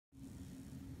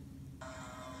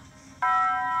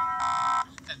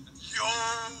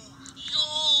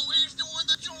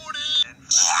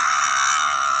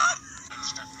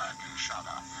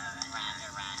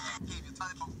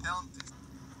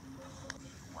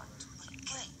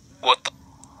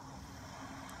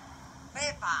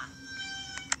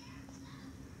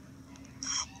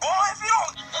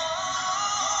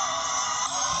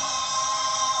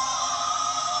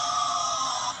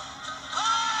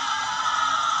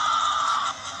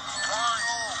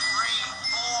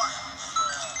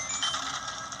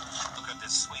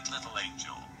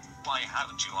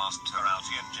haven't you asked her out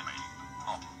yet, Jimmy?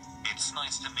 Oh, it's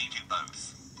nice to meet you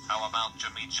both. How about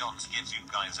Jimmy Johns gives you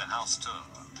guys a house tour?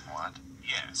 What?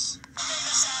 Yes.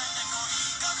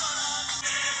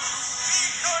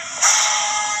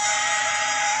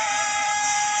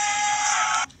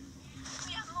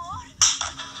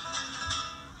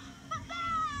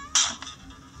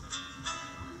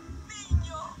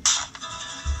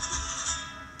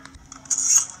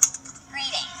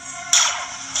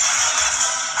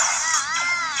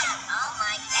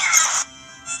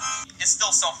 It's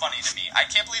still so funny to me. I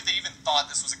can't believe they even thought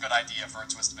this was a good idea for a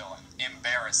twist villain.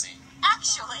 Embarrassing.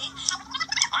 Actually,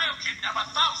 I'll kidnap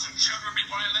 1,000 children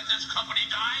before I let this company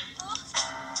die.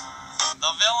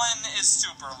 The villain is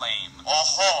super lame. Oh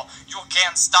ho, you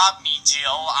can't stop me,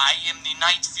 Jill. I am the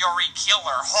Night Fury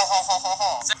killer. Ho ho ho ho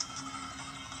ho.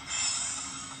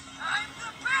 I'm the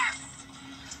best!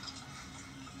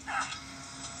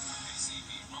 They see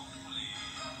me rolling,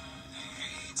 they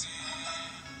hate it,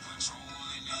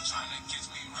 patrolling and trying to catch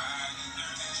me riding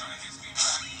dirty, trying to catch me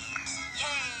riding.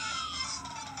 Yay!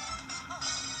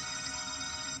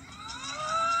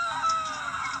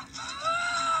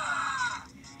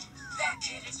 That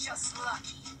kid is just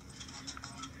lucky.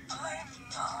 I'm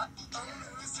not a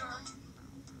loser.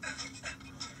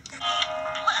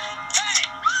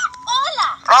 Hola!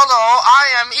 Hello, I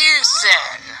am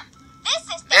Yusen.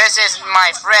 This is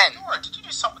my friend. Did you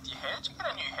do something with your hair? Did you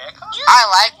get a new haircut? I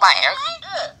like my hair.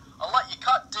 Yeah, I'll let you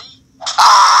cut D.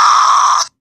 Ah!